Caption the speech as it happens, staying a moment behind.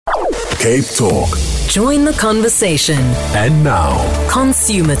Cape Talk. Join the conversation. And now,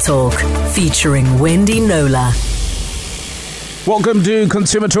 Consumer Talk, featuring Wendy Knowler. Welcome to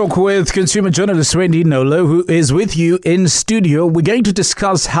Consumer Talk with consumer journalist Wendy Knowler, who is with you in studio. We're going to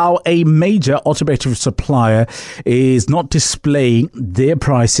discuss how a major automotive supplier is not displaying their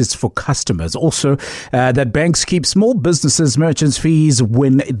prices for customers. Also, that banks keep small businesses, merchants fees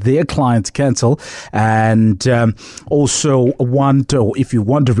when their clients cancel. And also if you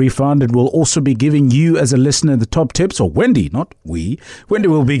want a refund, it will also be giving you as a listener the top tips, or Wendy, not we. Wendy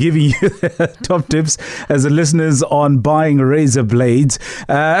will be giving you the top tips as a listeners on buying a razor blades,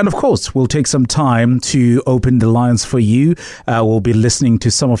 and of course we'll take some time to open the lines for you. We'll be listening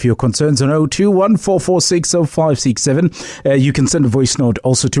to some of your concerns on 0214460567. You can send a voice note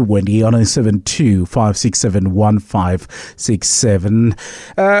also to Wendy on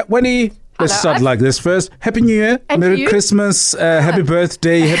 072-567-1567. Wendy, let's start like this first. Happy New Year, and Merry Christmas, Happy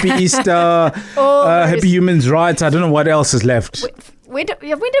birthday, Happy Easter, Happy Human Rights. I don't know what else is left. When did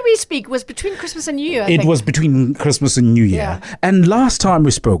we speak? It was between Christmas and New Year, I think. It was between Christmas and New Year. Yeah. And last time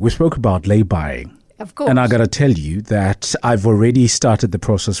we spoke about lay-buying. Of course. And I got to tell you that I've already started the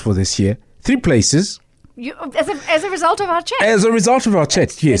process for this year. 3 places. As a result of our chat? As a result of our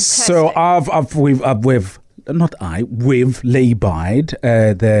chat, yes. Fantastic. So we've lay-buyed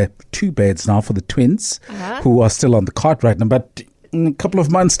the 2 beds now for the twins who are still on the cart right now. But in a couple of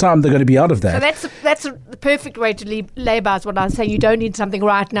months' time, they're going to be out of that. So that's the perfect way to lay-buy is what I was saying. You don't need something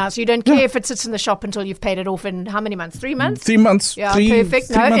right now. So you don't care if it sits in the shop until you've paid it off in how many months? 3 months? 3 months. Yeah, Three perfect.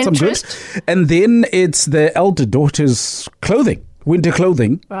 No months, interest. I'm good. And then it's the elder daughter's clothing. Winter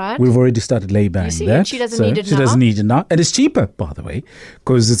clothing. Right. We've already started lay-buying You see, that. and she doesn't need it She now. doesn't need it now. And it's cheaper, by the way,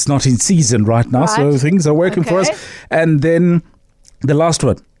 because it's not in season right now. So Right. things are working for us. Okay. And then the last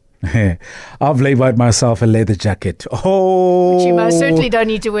one. I've lay-buyed myself a leather jacket. Oh. Which you most certainly don't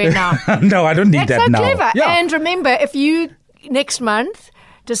need to wear now. No, I don't need That's that so now. clever. Yeah. And remember, if you next month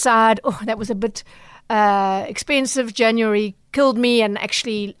decide, that was a bit expensive, January killed me, and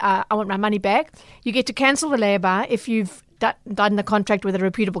actually I want my money back, you get to cancel the lay-by if you've done the contract with a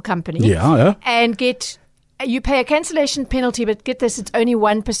reputable company. Yeah. And you pay a cancellation penalty, but get this, it's only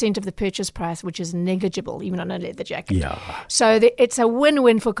 1% of the purchase price, which is negligible, even on a leather jacket. Yeah. So it's a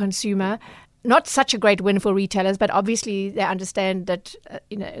win-win for consumer. Not such a great win for retailers, but obviously they understand that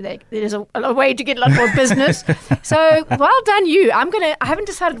there's a way to get a lot more business. So well done, you. I haven't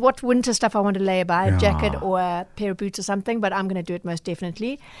decided what winter stuff I want to lay by, a jacket or a pair of boots or something, but I'm going to do it most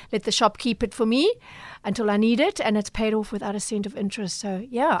definitely. Let the shop keep it for me until I need it, and it's paid off without a cent of interest. So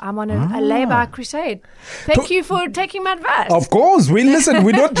yeah, I'm on a lay-by crusade. Thank you for taking my advice. Of course, we listen.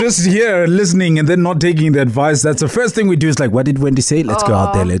 We're not just here listening and then not taking the advice. That's the first thing we do is like, what did Wendy say? Let's go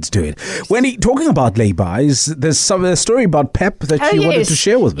out there. Let's do it. Wendy, talking about lay-bys, there's a story about Pep that you wanted to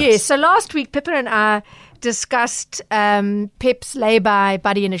share with us. Yes, so last week, Pippa and I discussed Pep's lay-by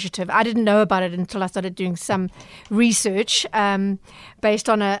buddy initiative. I didn't know about it until I started doing some research based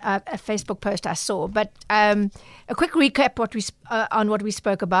on a Facebook post I saw. But a quick recap on what we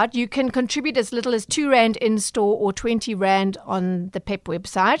spoke about. You can contribute as little as R2 in-store or R20 on the Pep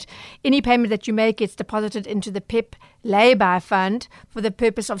website. Any payment that you make gets deposited into the Pep lay-by fund for the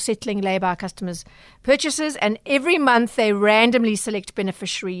purpose of settling lay-by customers' purchases. And every month they randomly select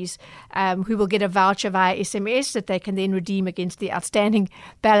beneficiaries who will get a voucher via SMS that they can then redeem against the outstanding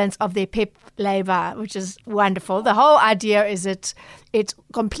balance of their Pep lay-by, which is wonderful. The whole idea is it's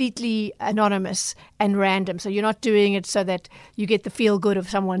completely anonymous and random. So you're not doing it so that you get the feel good of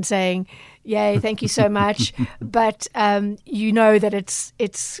someone saying, yay, thank you so much. But you know that it's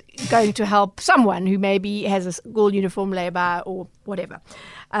going to help someone who maybe has a school uniform lay-by or whatever.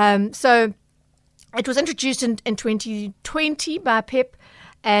 So it was introduced in 2020 by Pep,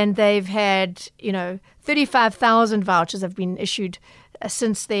 and they've had, 35,000 vouchers have been issued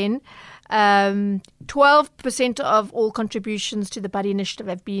since then. 12% of all contributions to the Buddy Initiative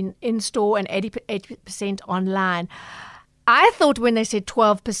have been in-store and 80% online. I thought when they said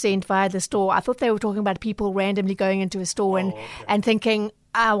 12% via the store, I thought they were talking about people randomly going into a store and thinking,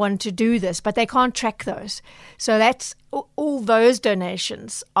 I want to do this, but they can't track those. So that's all those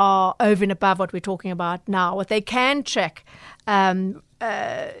donations are over and above what we're talking about now. What they can track adds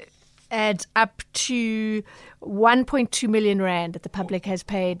up to 1.2 million rand that the public has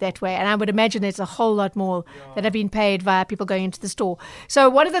paid that way. And I would imagine there's a whole lot more that have been paid via people going into the store. So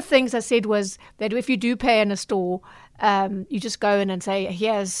one of the things I said was that if you do pay in a store, you just go in and say,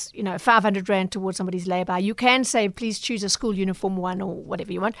 here's 500 rand towards somebody's lay-by. You can say, please choose a school uniform one or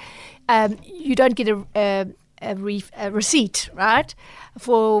whatever you want. You don't get a receipt, right,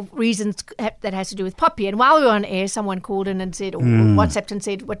 for reasons that has to do with Poppy. And while we were on air, someone called in and said, or WhatsApped and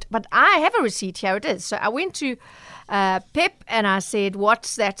said, but I have a receipt, here it is. So I went to Pep and I said,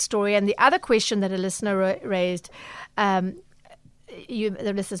 what's that story? And the other question that a listener raised, the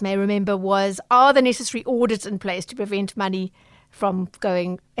listeners may remember, was, are the necessary audits in place to prevent money from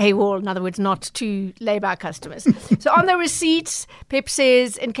going AWOL, in other words, not to lay-by customers? So on the receipts, Pep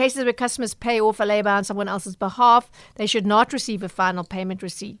says, in cases where customers pay off a lay-by on someone else's behalf, they should not receive a final payment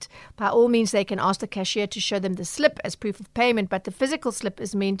receipt. By all means, they can ask the cashier to show them the slip as proof of payment, but the physical slip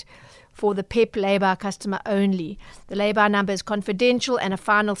is meant for the Pep lay-by customer only. The lay-by number is confidential and a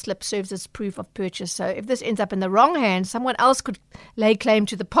final slip serves as proof of purchase. So if this ends up in the wrong hands, someone else could lay claim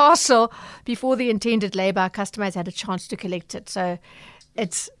to the parcel before the intended lay-by customer has had a chance to collect it. So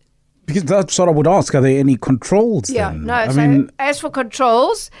it's... Because that's what I would ask. Are there any controls then? No. I mean, as for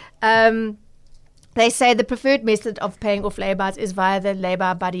controls, they say the preferred method of paying off lay-bys is via the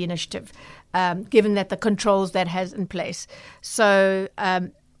Lay-by Buddy initiative, given that the controls that has in place. So...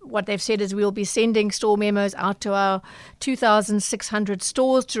 what they've said is we'll be sending store memos out to our 2,600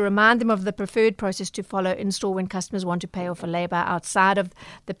 stores to remind them of the preferred process to follow in-store when customers want to pay off a lay-by outside of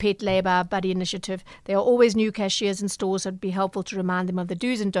the Pet Lay-by Buddy initiative. There are always new cashiers in stores, so it would be helpful to remind them of the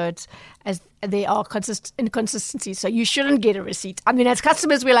do's and don'ts as there are inconsistencies. So you shouldn't get a receipt. I mean, as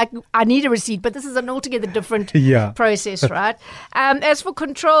customers, we're like, I need a receipt, but this is an altogether different process, right? As for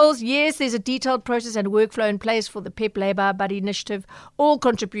controls, yes, there's a detailed process and workflow in place for the Pep Lay-by Buddy initiative. All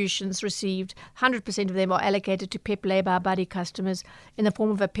contributions received, 100% of them are allocated to Pep Lay-by Buddy customers in the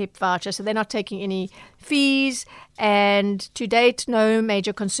form of a Pep voucher. So they're not taking any fees. And to date, no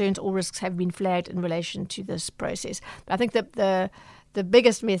major concerns or risks have been flagged in relation to this process. But I think that the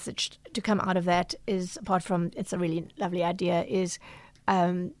biggest message to come out of that is, apart from it's a really lovely idea, is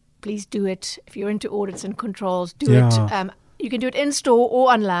please do it. If you're into audits and controls, do it. You can do it in store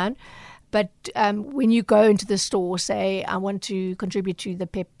or online. But when you go into the store, say, I want to contribute to the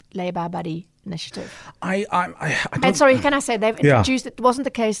Pep Lay-by Buddy initiative. And sorry, can I say they've introduced, it wasn't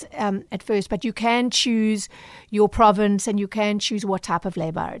the case at first, but you can choose your province and you can choose what type of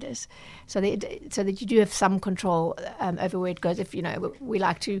lay-by it is. So that you do have some control over where it goes. If, we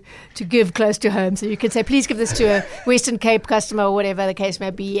like to give close to home. So you can say, please give this to a Western Cape customer or whatever the case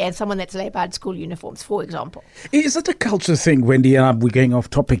may be, and someone that's lay-by in school uniforms, for example. Is it a culture thing, Wendy? We're going off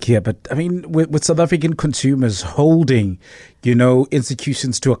topic here, but I mean, with South African consumers holding,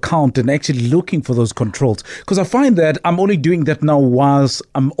 institutions to account and actually looking for those controls. Because I find that I'm only doing that now whilst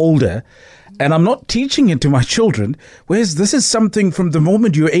I'm older and I'm not teaching it to my children. Whereas this is something from the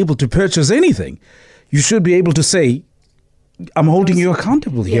moment you're able to purchase anything, you should be able to say, I'm holding you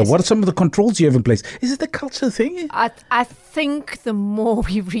accountable here. Yes. What are some of the controls you have in place? Is it a culture thing? I think the more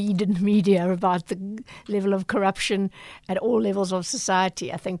we read in the media about the level of corruption at all levels of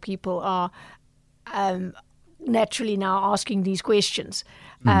society, I think people are naturally now asking these questions.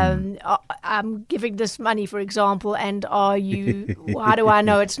 I'm giving this money, for example, and how do I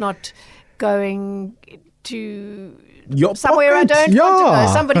know it's not going to your somewhere pocket? I don't want to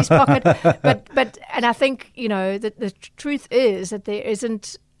go, somebody's pocket? But and I think, that the truth is that there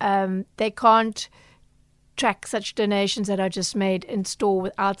isn't, they can't track such donations that are just made in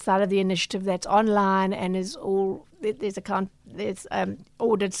store outside of the initiative that's online and is all, there's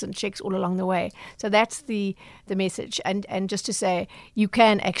audits and checks all along the way. So that's the message. And just to say, you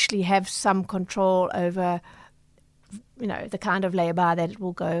can actually have some control over, the kind of lay-by that it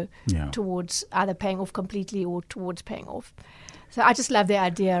will go towards either paying off completely or towards paying off. So I just love the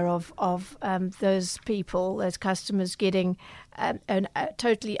idea of those people, those customers getting a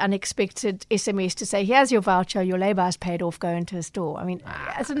totally unexpected SMS to say, here's your voucher, your lay-by is paid off, go into a store. I mean,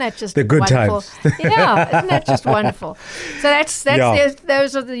 isn't that just the good wonderful? Times. Isn't that just wonderful? So that's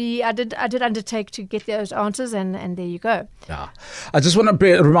those are the I did undertake to get those answers, and there you go. Yeah. I just want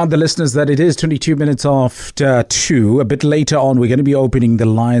to remind the listeners that it is 22 minutes after 2. A bit later on, we're going to be opening the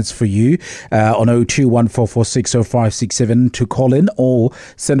lines for you on 0214460567 to call in or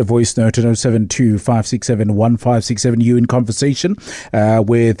send a voice note at 072-567-1567. You in conversation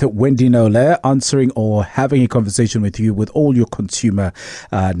with Wendy Knowler, answering or having a conversation with you with all your consumer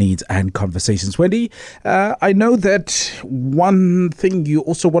needs and conversations. Wendy, I know that one thing you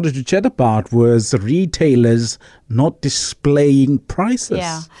also wanted to chat about was retailers not displaying prices.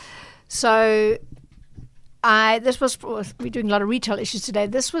 Yeah. So we're doing a lot of retail issues today.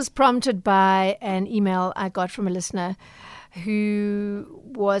 This was prompted by an email I got from a listener who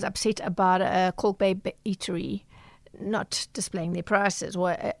was upset about a Kalk Bay eatery not displaying their prices,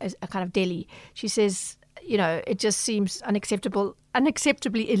 or a kind of deli. She says, it just seems unacceptable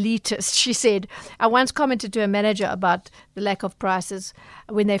unacceptably elitist. She said, I once commented to a manager about the lack of prices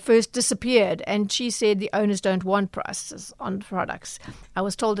when they first disappeared, and she said the owners don't want prices on products. I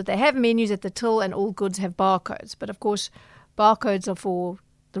was told that they have menus at the till and all goods have barcodes. But of course, barcodes are for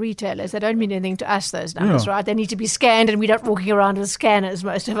the retailers. They don't mean anything to us, those numbers, right? They need to be scanned, and we're not walking around with scanners,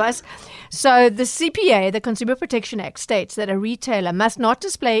 most of us. So the CPA, the Consumer Protection Act, states that a retailer must not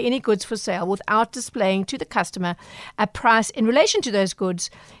display any goods for sale without displaying to the customer a price in relation to those goods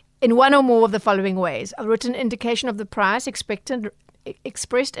in one or more of the following ways: a written indication of the price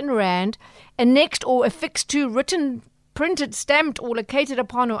expressed in rand, annexed or affixed to, written, printed, stamped, or located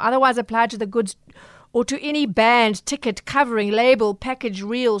upon, or otherwise applied to the goods or to any band, ticket, covering, label, package,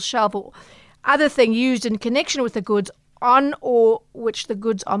 reel, shelf, or other thing used in connection with the goods on or which the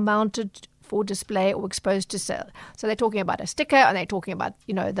goods are mounted for display or exposed to sale. So they're talking about a sticker, and they're talking about,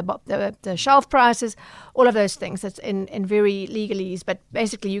 the shelf prices, all of those things. That's in very legalese, but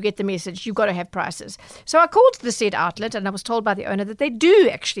basically you get the message. You've got to have prices. So I called the said outlet, and I was told by the owner that they do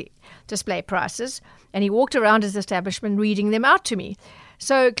actually display prices, and he walked around his establishment reading them out to me.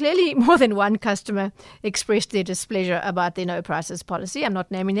 So clearly more than one customer expressed their displeasure about their no prices policy. I'm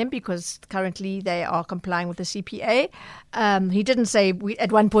not naming them because currently they are complying with the CPA. He didn't say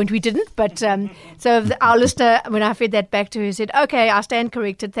at one point we didn't, but so our listener, when I fed that back to her, said, okay, I stand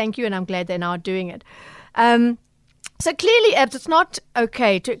corrected, thank you, and I'm glad they're now doing it. So clearly it's not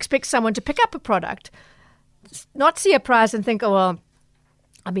okay to expect someone to pick up a product, not see a price and think, oh, well,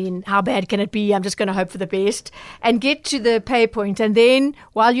 I mean, how bad can it be? I'm just going to hope for the best, and get to the pay point. And then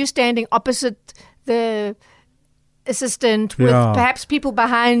while you're standing opposite the assistant with perhaps people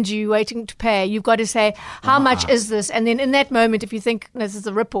behind you waiting to pay, you've got to say, how much is this? And then in that moment, if you think this is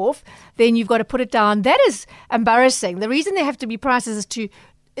a rip-off, then you've got to put it down. That is embarrassing. The reason there have to be prices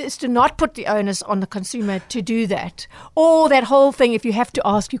is to not put the onus on the consumer to do that. Or that whole thing, if you have to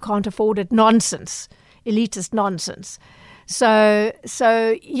ask, you can't afford it, nonsense, elitist nonsense. So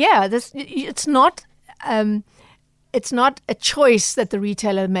yeah, it's not a choice that the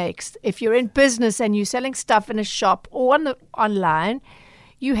retailer makes. If you're in business and you're selling stuff in a shop or online,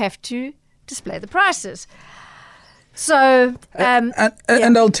 you have to display the prices. So, and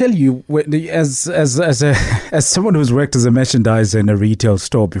I'll tell you, as someone who's worked as a merchandiser in a retail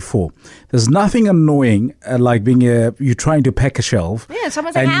store before, there's nothing annoying like being you're trying to pack a shelf. Yeah,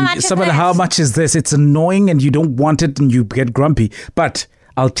 someone's like, how much is this? It's annoying, and you don't want it, and you get grumpy. But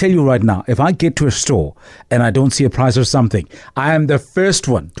I'll tell you right now, if I get to a store and I don't see a price or something, I am the first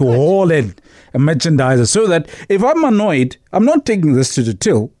one to haul in a merchandiser, so that if I'm annoyed, I'm not taking this to the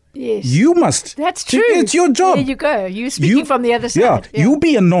till. Yes. You must. That's true. It's your job. There you go. You're speaking from the other side. Yeah. You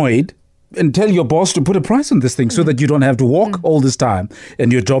be annoyed and tell your boss to put a price on this thing so that you don't have to walk all this time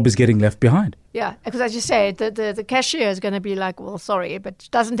and your job is getting left behind. Yeah, because as you say, the cashier is going to be like, well, sorry, but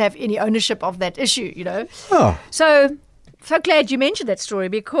doesn't have any ownership of that issue, Oh. So glad you mentioned that story,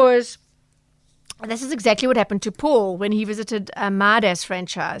 because this is exactly what happened to Paul when he visited Midas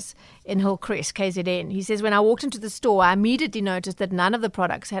franchise in Hillcrest, KZN. He says, when I walked into the store, I immediately noticed that none of the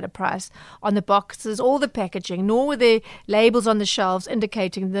products had a price on the boxes or the packaging, nor were there labels on the shelves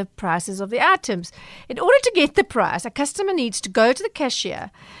indicating the prices of the items. In order to get the price, a customer needs to go to the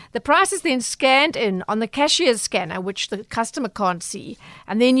cashier. The price is then scanned in on the cashier's scanner, which the customer can't see,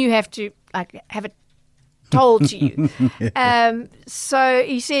 and then you have to have it told to you. So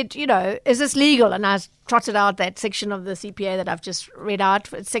he said, is this legal? And I trotted out that section of the CPA that I've just read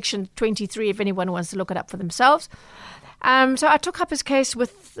out. It's section 23, if anyone wants to look it up for themselves. So I took up his case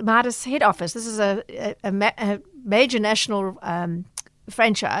with Midas head office. This is a major national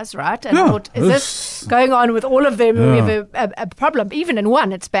franchise, right? And I thought, is this going on with all of them? Yeah. We have a problem. Even in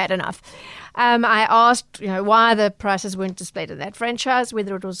one, it's bad enough. I asked, why the prices weren't displayed in that franchise,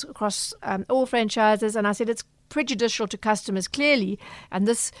 whether it was across all franchises, and I said it's prejudicial to customers clearly. And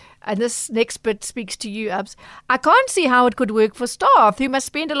this next bit speaks to you, Abs. I can't see how it could work for staff who must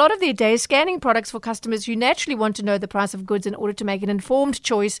spend a lot of their day scanning products for customers who naturally want to know the price of goods in order to make an informed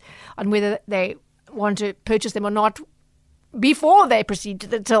choice on whether they want to purchase them or not before they proceed to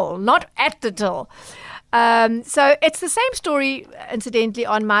the till, not at the till. So it's the same story, incidentally,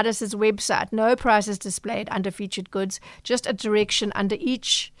 on Midas's website. No prices displayed under featured goods, just a direction under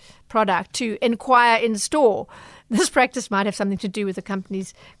each product to inquire in store. This practice might have something to do with the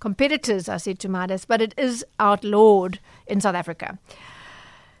company's competitors, I said to Midas, but it is outlawed in South Africa.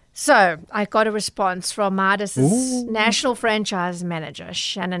 So I got a response from Midas' national franchise manager,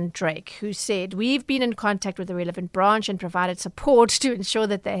 Shannon Drake, who said, "We've been in contact with the relevant branch and provided support to ensure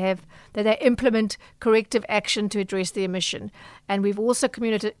that they implement corrective action to address the omission. And we've also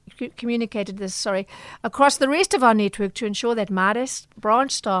communicated this across the rest of our network to ensure that Midas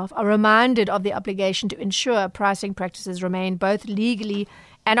branch staff are reminded of the obligation to ensure pricing practices remain both legally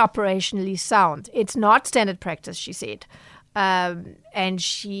and operationally sound. It's not standard practice," she said. And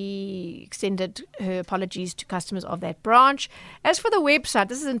she extended her apologies to customers of that branch. As for the website,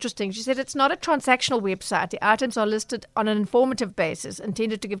 this is interesting. She said it's not a transactional website. The items are listed on an informative basis,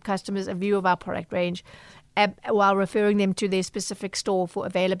 intended to give customers a view of our product range while referring them to their specific store for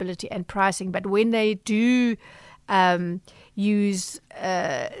availability and pricing. But when they do use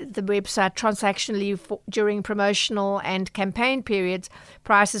the website transactionally during promotional and campaign periods,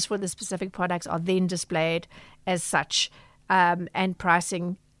 prices for the specific products are then displayed as such. And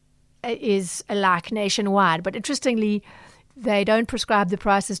pricing is alike nationwide. But interestingly, they don't prescribe the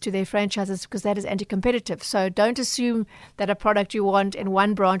prices to their franchises because that is anti-competitive. So don't assume that a product you want in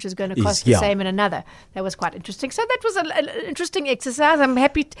one branch is going to cost the same in another. That was quite interesting. So that was an interesting exercise. I'm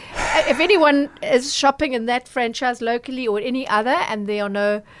happy if anyone is shopping in that franchise locally or any other and there are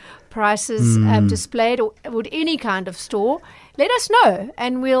no prices displayed or with any kind of store, let us know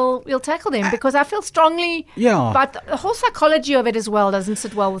and we'll tackle them, because I feel strongly but the whole psychology of it as well doesn't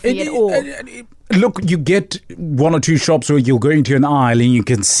sit well with me at all. Look, you get one or two shops where you'll go into an aisle and you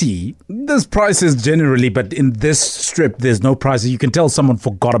can see there's prices generally, but in this strip there's no prices. You can tell someone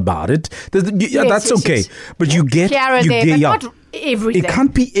forgot about it. That's okay. But you get not everything. It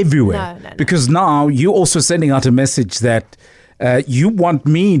can't be everywhere. No. Because now you're also sending out a message that you want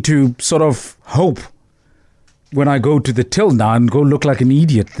me to sort of hope when I go to the till now and go look like an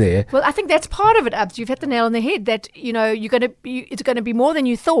idiot there. Well, I think that's part of it, Abs. You've hit the nail on the head that, it's going to be more than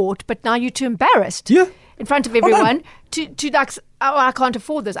you thought, but now you're too embarrassed in front of everyone to like, I can't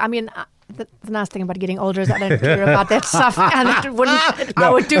afford this. I mean, the nice thing about getting older is I don't care about that stuff. And I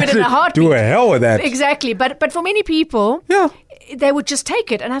would do it in a heartbeat. Do a hell with that. Exactly. But for many people, they would just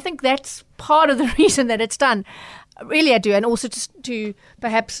take it. And I think that's part of the reason that it's done. Really, I do. And also just to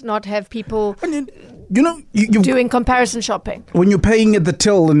perhaps not have people doing comparison shopping. When you're paying at the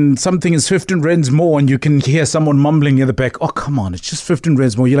till and something is 15 rands more and you can hear someone mumbling in the back, "Oh, come on, it's just 15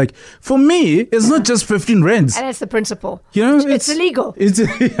 rands more." You're like, for me, it's not just 15 rands. And that's the principle. It's illegal.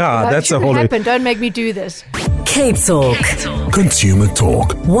 That's a whole... happen. Don't make me do this. Cape Talk. Consumer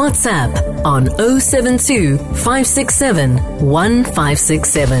Talk. WhatsApp on 072 567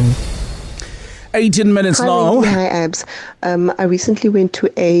 1567. 18 minutes now. Hi, Abs. I recently went to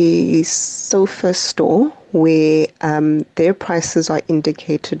a sofa store where their prices are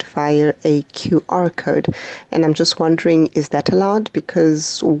indicated via a QR code. And I'm just wondering, is that allowed?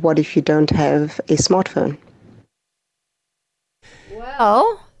 Because what if you don't have a smartphone?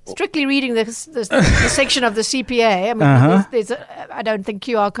 Well, strictly reading the section of the CPA, I mean, I don't think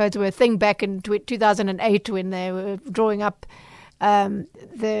QR codes were a thing back in 2008 when they were drawing up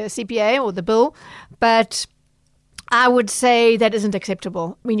the CPA or the bill, but I would say that isn't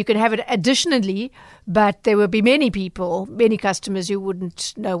acceptable. I mean, you can have it additionally, but there will be many customers who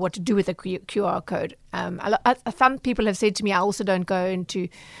wouldn't know what to do with a QR code. Some people have said to me, I also don't go into,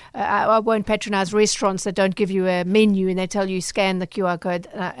 I won't patronize restaurants that don't give you a menu and they tell you scan the QR code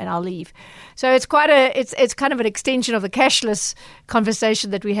and I'll leave. So it's it's kind of an extension of the cashless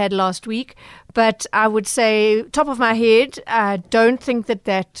conversation that we had last week. But I would say, top of my head, I don't think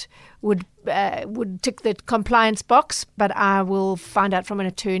that would tick the compliance box, but I will find out from an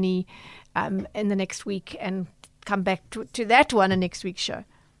attorney in the next week and come back to that one in next week's show.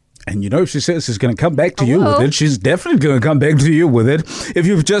 And if she says she's going to come back to you with it, she's definitely going to come back to you with it. If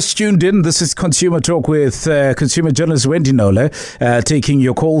you've just tuned in, this is Consumer Talk with consumer journalist Wendy Knowler, taking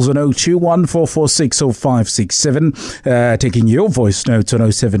your calls on 021 446 0567, taking your voice notes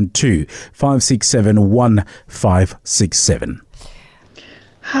on 072 567 1567.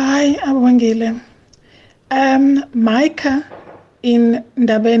 Hi, I'm Wangile. Micah in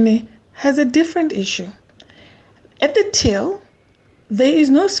Ndabeni has a different issue. At the till, there is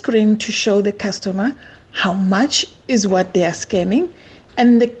no screen to show the customer how much is what they are scanning,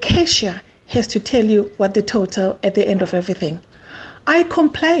 and the cashier has to tell you what the total at the end of everything. I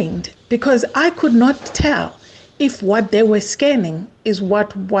complained because I could not tell if what they were scanning is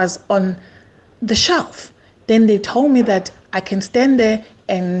what was on the shelf. Then they told me that I can stand there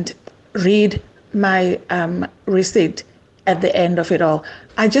and read my receipt at the end of it all.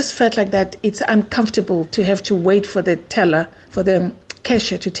 I just felt like that it's uncomfortable to have to wait for the teller, for the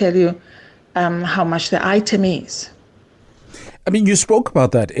cashier to tell you how much the item is. I mean, you spoke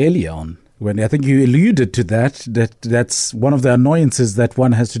about that earlier on. When I think you alluded to that's one of the annoyances that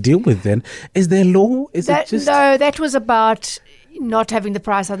one has to deal with then. Is there law? No, that was about not having the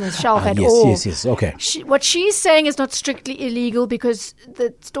price on the shelf at all. Yes, okay. What she's saying is not strictly illegal because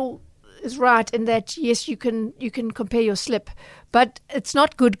the store is right in that, yes, you can compare your slip, but it's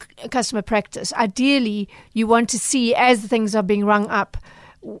not good customer practice. Ideally, you want to see, as things are being rung up,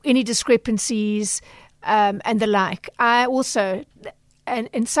 any discrepancies and the like. I also... And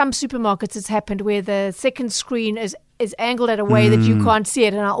in some supermarkets, it's happened where the second screen is angled at a way that you can't see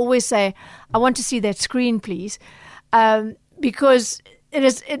it. And I always say, I want to see that screen, please, because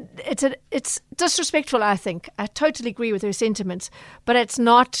it's disrespectful. I think I totally agree with her sentiments, but it's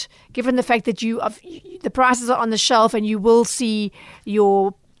not. Given the fact that the prices are on the shelf and you will see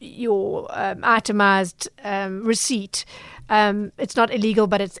your itemized receipt, it's not illegal,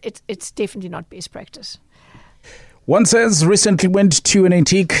 but it's definitely not best practice. One says, recently went to an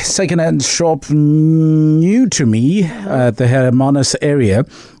antique second-hand shop new to me at the Hermanus area.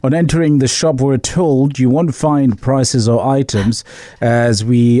 On entering the shop, we're told you won't find prices or items as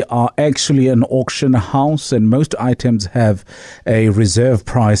we are actually an auction house and most items have a reserve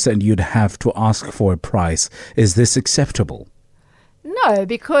price and you'd have to ask for a price. Is this acceptable? No,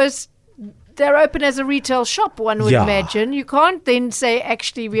 because they're open as a retail shop, one would imagine. You can't then say,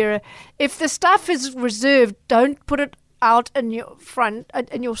 actually, if the stuff is reserved, don't put it out in your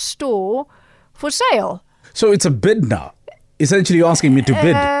in your store for sale. So it's a bid now. Essentially, you're asking me to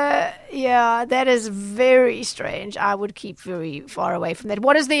bid. Yeah, that is very strange. I would keep very far away from that.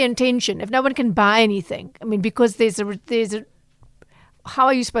 What is the intention? If no one can buy anything, I mean, because there's a how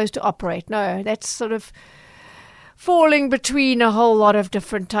are you supposed to operate? No, that's sort of falling between a whole lot of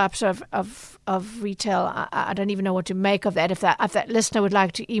different types of retail. I don't even know what to make of that. If that listener would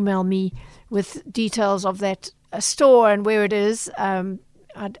like to email me with details of that store and where it is,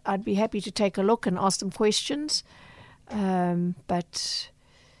 I'd be happy to take a look and ask them questions. But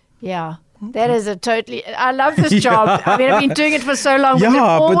yeah, that is I love this job. I mean, I've been doing it for so long, but there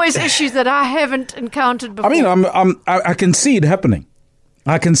are always issues that I haven't encountered before. I mean, I can see it happening.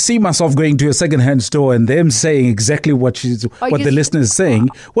 I can see myself going to a second-hand store and them saying exactly what the listener is saying.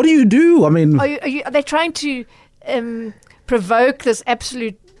 What do you do? I mean, are they trying to provoke this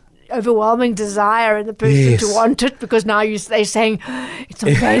absolute overwhelming desire in the person to want it? Because now they're saying it's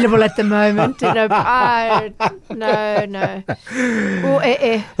available at the moment. You know, no.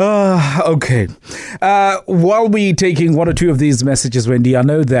 Okay. While we're taking one or two of these messages, Wendy, I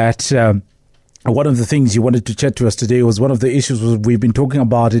know that. One of the things you wanted to chat to us today was one of the issues we've been talking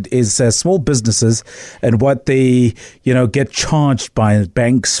about. It is small businesses and what they, get charged by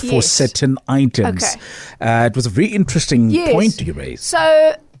banks for certain items. Okay. It was a very interesting point you raised.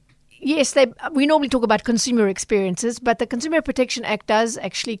 So, yes, we normally talk about consumer experiences, but the Consumer Protection Act does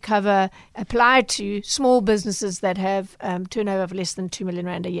actually apply to small businesses that have turnover of less than 2 million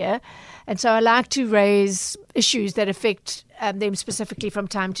rand a year. And so I like to raise issues that affect them specifically from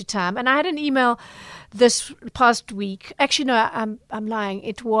time to time. And I had an email this past week. Actually, no, I'm lying.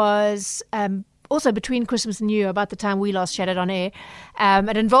 It was also between Christmas and New Year, about the time we last chatted on air.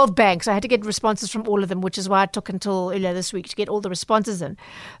 It involved banks. I had to get responses from all of them, which is why it took until earlier this week to get all the responses in.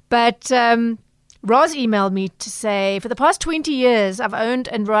 But Roz emailed me to say, for the past 20 years, I've owned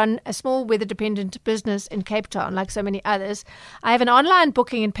and run a small weather-dependent business in Cape Town, like so many others. I have an online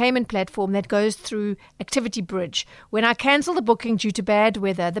booking and payment platform that goes through Activity Bridge. When I cancel the booking due to bad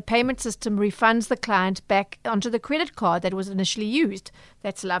weather, the payment system refunds the client back onto the credit card that was initially used.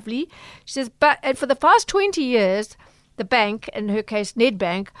 That's lovely. She says, but for the past 20 years, the bank, in her case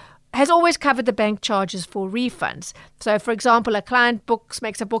Nedbank, has always covered the bank charges for refunds. So, for example, a client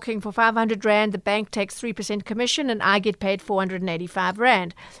makes a booking for 500 Rand, the bank takes 3% commission, and I get paid 485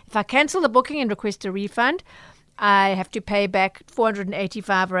 Rand. If I cancel the booking and request a refund, I have to pay back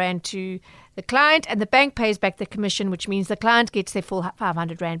 485 Rand to the client, and the bank pays back the commission, which means the client gets their full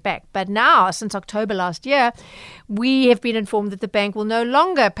 500 Rand back. But now, since October last year, we have been informed that the bank will no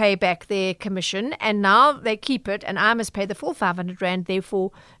longer pay back their commission, and now they keep it, and I must pay the full 500 Rand,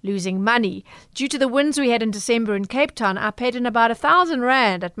 therefore losing money. Due to the winds we had in December in Cape Town, I paid in about 1,000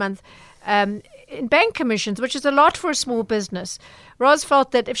 Rand a month in bank commissions, which is a lot for a small business. Roz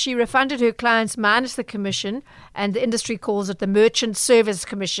felt that if she refunded her clients minus the commission, and the industry calls it the Merchant Service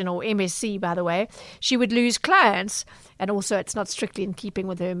Commission, or MSC, by the way, she would lose clients. And also, it's not strictly in keeping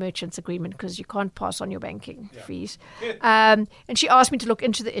with her merchant's agreement because you can't pass on your banking fees. And she asked me to look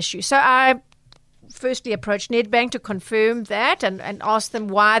into the issue. So I firstly approached Nedbank to confirm that and asked them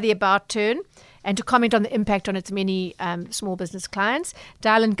why the about turn. and to comment on the impact on its many small business clients.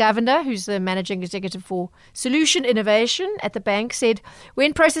 Dylan Govender, who's the Managing Executive for Solution Innovation at the bank, said,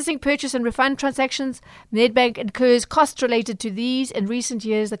 when processing purchase and refund transactions, Nedbank incurs costs related to these. In recent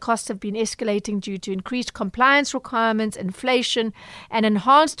years, the costs have been escalating due to increased compliance requirements, inflation, and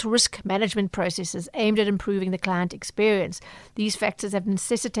enhanced risk management processes aimed at improving the client experience. These factors have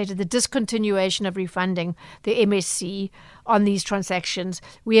necessitated the discontinuation of refunding the MSC on these transactions.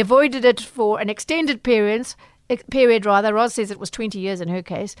 We avoided it for an extended period. Roz says it was 20 years in her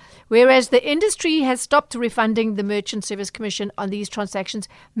case, whereas the industry has stopped refunding the Merchant Service Commission on these transactions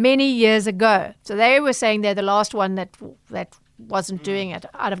many years ago. So they were saying they're the last one that wasn't doing it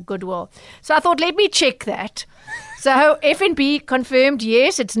out of goodwill. So I thought, let me check that. So FNB confirmed,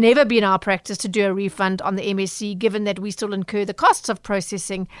 yes, it's never been our practice to do a refund on the MSC, given that we still incur the costs of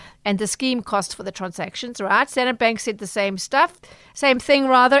processing and the scheme cost for the transactions, right? Standard Bank said the same thing.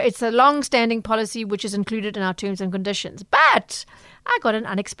 It's a long-standing policy which is included in our terms and conditions. But I got an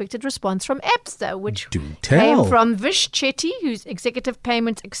unexpected response from Absa, which came from Vish Chetty, who's Executive of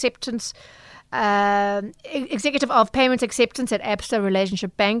Payments Acceptance at Absa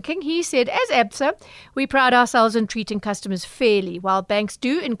Relationship Banking. He said, as Absa, we pride ourselves in treating customers fairly. While banks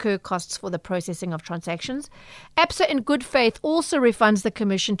do incur costs for the processing of transactions, Absa in good faith also refunds the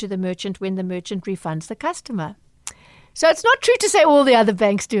commission to the merchant when the merchant refunds the customer. So it's not true to say all the other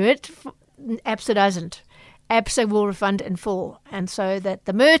banks do it. Absa doesn't. Absa will refund in full. And so that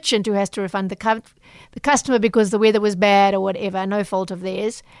the merchant who has to refund the customer because the weather was bad or whatever, no fault of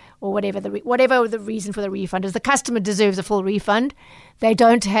theirs, or whatever the reason for the refund is, the customer deserves a full refund. They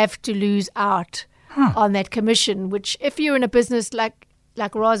don't have to lose out on that commission, which if you're in a business like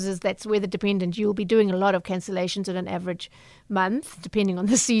Roz's, that's weather dependent, you'll be doing a lot of cancellations in an average month, depending on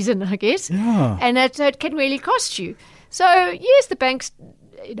the season, I guess. Yeah. And it can really cost you. So, yes, the banks,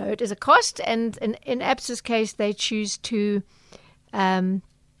 it is a cost, and in Absa's case, they choose to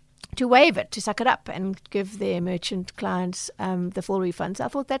waive it, to suck it up and give their merchant clients the full refunds. I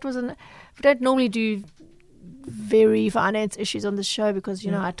thought that was we don't normally do very finance issues on the show because,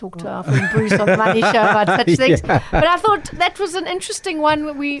 I talk to our friend Bruce on the Money Show about such things. But I thought that was an interesting one.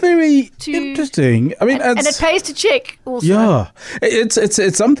 Interesting. I mean, and it pays to check also. Yeah.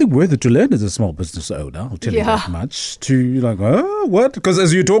 It's something worth it to learn as a small business owner. I'll tell you that much. To what? Because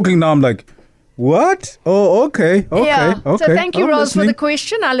as you're talking now, I'm like, what? Oh, okay. Yeah. So thank you, Roz, for the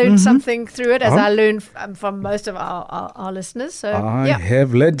question. I learned something through it, as I learned from most of our listeners. So I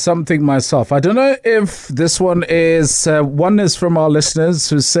have learned something myself. I don't know if this one is from our listeners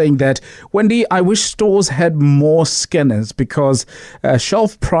who's saying that, Wendy, I wish stores had more scanners because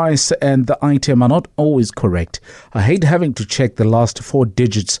shelf price and the item are not always correct. I hate having to check the last 4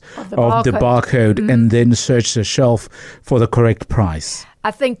 digits of the barcode and then search the shelf for the correct price. I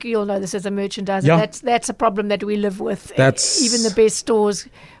think you'll know this as a merchandiser. Yeah. That's a problem that we live with. Even the best stores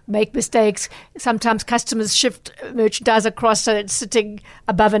make mistakes. Sometimes customers shift merchandise across so it's sitting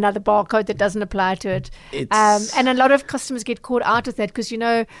above another barcode that doesn't apply to it. And a lot of customers get caught out with that because,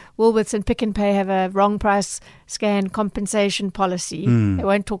 Woolworths and Pick n Pay have a wrong price scan compensation policy. I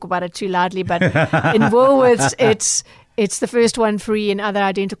won't talk about it too loudly, but in Woolworths, it's the first one free and other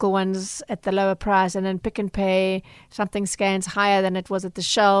identical ones at the lower price. And then Pick n Pay, something scans higher than it was at the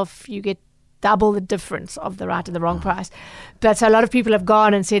shelf, you get double the difference of the right and the wrong price. But so a lot of people have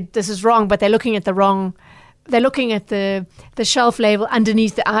gone and said this is wrong, but they're looking at the shelf label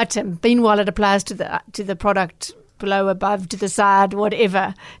underneath the item. Meanwhile, it applies to the product below, above, to the side,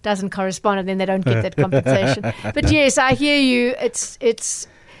 whatever doesn't correspond, and then they don't get that compensation. But yes, I hear you. It's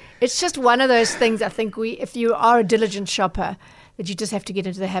just one of those things, I think, if you are a diligent shopper, that you just have to get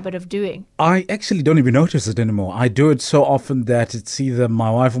into the habit of doing. I actually don't even notice it anymore. I do it so often that it's either my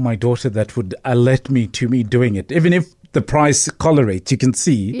wife or my daughter that would alert me to me doing it. Even if the price correlates, you can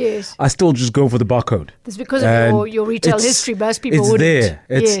see. Yes. I still just go for the barcode. It's because of your retail history. Most people wouldn't. It's there.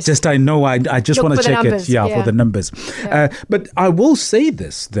 It's just, I know, I just want to check it. For the numbers. Yeah. But I will say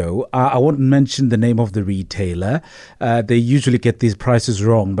this, though. I won't mention the name of the retailer. They usually get these prices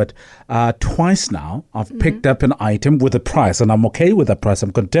wrong. But twice now, I've picked up an item with a price, and I'm okay with that price.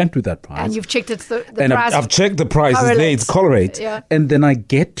 I'm content with that price. And you've checked the and price. I've checked the price. It's there. It's correlates. Yeah. And then I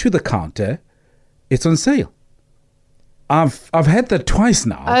get to the counter. It's on sale. I've had that twice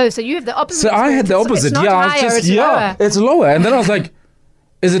now. Oh, so you have the opposite. So I had the opposite. It's not higher, it's lower. It's lower. And then I was like,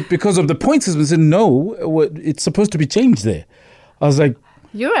 is it because of the point system? I said, no, it's supposed to be changed there. I was like,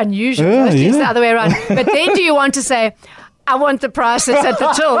 you're unusual. It's the other way around. But then do you want to say, I want the price that's at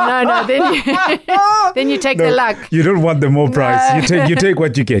the till? No. Then you take the luck. You don't want the more price. You take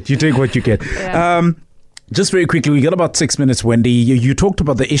what you get. You take what you get. Yeah. Just very quickly, we got about 6 minutes, Wendy. You talked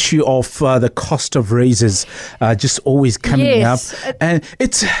about the issue of the cost of razors just always coming up, and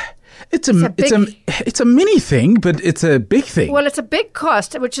it's a mini thing, but it's a big thing. Well, it's a big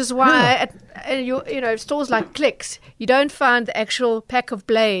cost, which is why at stores like Clicks, you don't find the actual pack of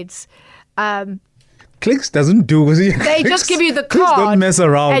blades. Clicks doesn't do. They just give you the Clicks card. Don't mess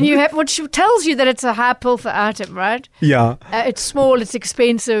around. And you have, which tells you that it's a high pilfer item, right? Yeah. It's small, it's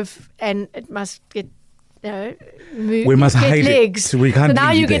expensive, and it must get. We must hide legs. it. So we can't. So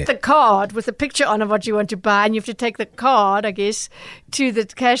now you there. get the card with a picture on of what you want to buy, and you have to take the card, I guess, to the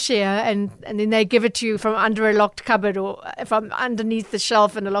cashier, and then they give it to you from under a locked cupboard or from underneath the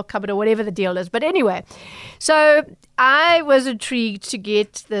shelf in a locked cupboard or whatever the deal is. But anyway, so I was intrigued to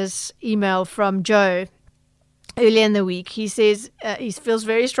get this email from Joe earlier in the week. He says he feels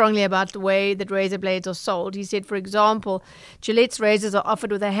very strongly about the way that razor blades are sold. He said, for example, Gillette's razors are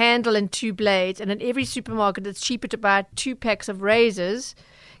offered with a handle and 2 blades, and in every supermarket it's cheaper to buy 2 packs of razors,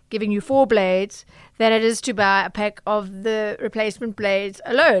 giving you 4 blades, than it is to buy a pack of the replacement blades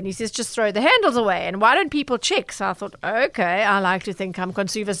alone. He says, just throw the handles away. And why don't people check? So I thought, okay, I like to think I'm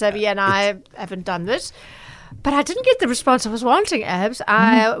consumer savvy, and I haven't done this. But I didn't get the response I was wanting, Abs.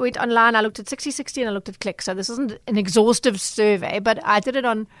 I went online, I looked at 60/60 and I looked at Click. So this isn't an exhaustive survey, but I did it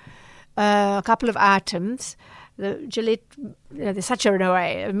on a couple of items. The Gillette, there's such an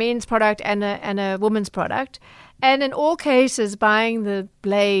array, a men's product and a woman's product. And in all cases, buying the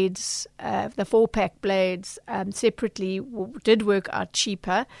blades, the 4-pack blades separately did work out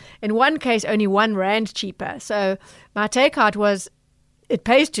cheaper. In one case, only R1 cheaper. So my takeout was, it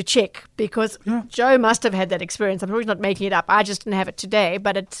pays to check, because Joe must have had that experience. I'm probably not making it up. I just didn't have it today,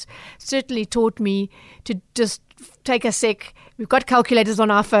 but it's certainly taught me to just take a sec. We've got calculators on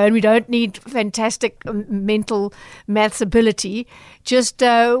our phone. We don't need fantastic mental maths ability. Just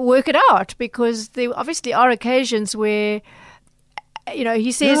work it out, because there obviously are occasions where,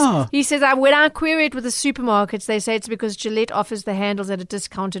 he says when I query it with the supermarkets, they say it's because Gillette offers the handles at a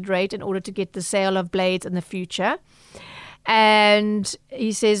discounted rate in order to get the sale of blades in the future. And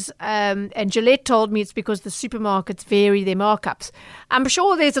he says, and Gillette told me it's because the supermarkets vary their markups. I'm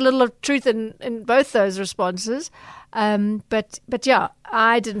sure there's a little of truth in both those responses. But yeah,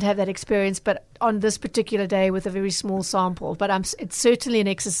 I didn't have that experience, but on this particular day with a very small sample. But it's certainly an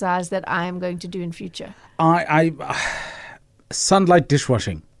exercise that I am going to do in future. Sunlight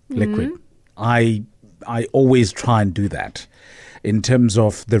dishwashing liquid. I always try and do that in terms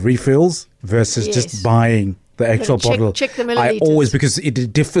of the refills versus just buying the actual bottle. Check the milliliters. I always, because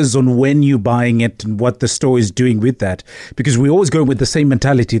it differs on when you're buying it and what the store is doing with that. Because we always go with the same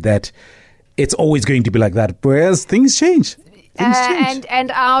mentality that it's always going to be like that. Whereas things change.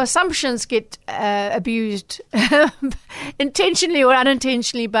 And our assumptions get abused intentionally or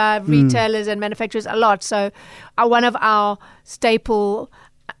unintentionally by retailers and manufacturers a lot. So one of our staple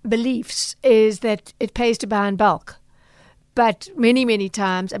beliefs is that it pays to buy in bulk. But many, many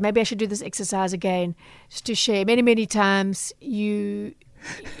times, and maybe I should do this exercise again, just to share, many, many times you're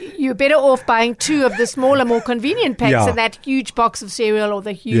better off buying 2 of the smaller, more convenient packs than that huge box of cereal or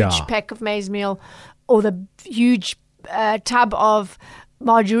the huge pack of maize meal or the huge tub of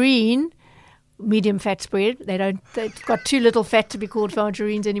margarine, medium fat spread. They've got too little fat to be called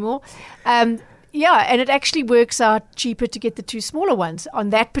margarines anymore. And it actually works out cheaper to get the 2 smaller ones on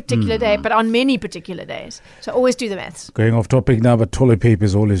that particular day, but on many particular days. So always do the maths. Going off topic now, but toilet paper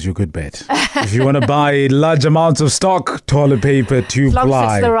is always your good bet. If you want to buy large amounts of stock, toilet paper to as long fly.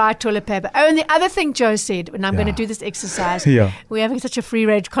 as it's the right toilet paper. Oh, and the other thing Joe said, and I'm going to do this exercise, we're having such a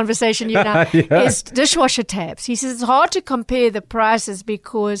free-range conversation, is dishwasher tabs. He says it's hard to compare the prices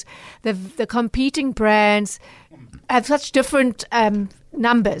because the competing brands have such different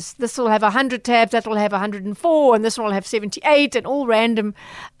numbers. This will have 100 tabs, that will have 104, and this one will have 78, and all random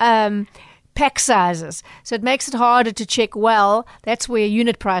pack sizes. So it makes it harder to check well. That's where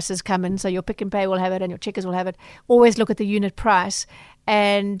unit prices come in. So your Pick and Pay will have it and your checkers will have it. Always look at the unit price.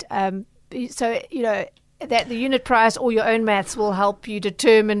 And so, that the unit price or your own maths will help you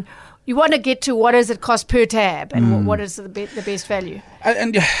determine. You want to get to what does it cost per tab and what is the best value.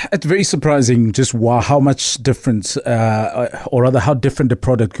 And it's very surprising just how much difference, or rather how different the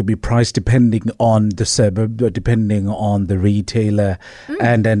product could be priced depending on the suburb, depending on the retailer,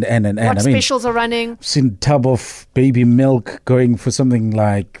 and what specials are running. I've seen a tub of baby milk going for something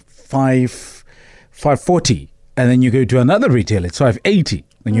like $5.40, and then you go to another retailer, it's $5.80.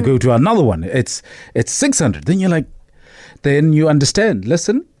 Then you go to another one, it's $600. Then you're like, then you understand.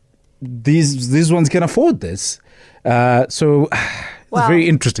 Listen. These ones can afford this. So it's very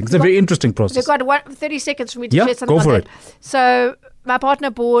interesting. It's a very interesting process. We've got 30 seconds for me to share something go for it. So my partner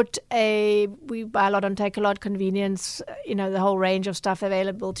bought we buy a lot on Takealot, convenience, the whole range of stuff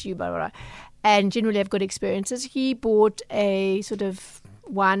available to you, blah, blah, blah, and generally have good experiences. He bought a sort of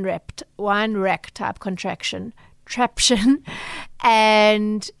wine rack type traption,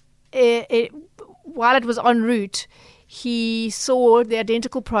 and while it was en route, he saw the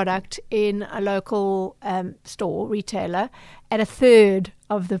identical product in a local retailer at a third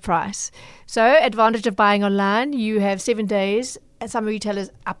of the price. So, advantage of buying online, you have 7 days. Some retailers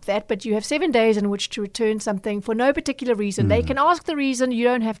up that, but you have 7 days in which to return something for no particular reason. They can ask the reason. You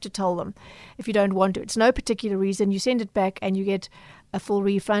don't have to tell them if you don't want to. It's no particular reason. You send it back and you get a full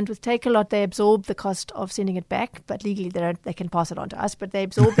refund. With Takealot, they absorb the cost of sending it back, but legally they can pass it on to us, but they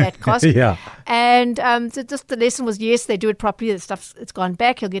absorb that cost. Yeah. And so just the lesson was, yes, they do it properly. The stuff, it's gone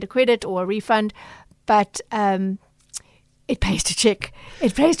back. He'll get a credit or a refund, but it pays to check.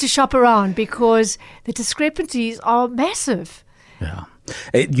 It pays to shop around because the discrepancies are massive. Yeah.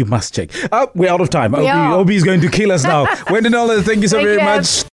 You must check. We're out of time. Yeah. Obi is going to kill us now. Wendy Knowler, thank you so Thank very you, much.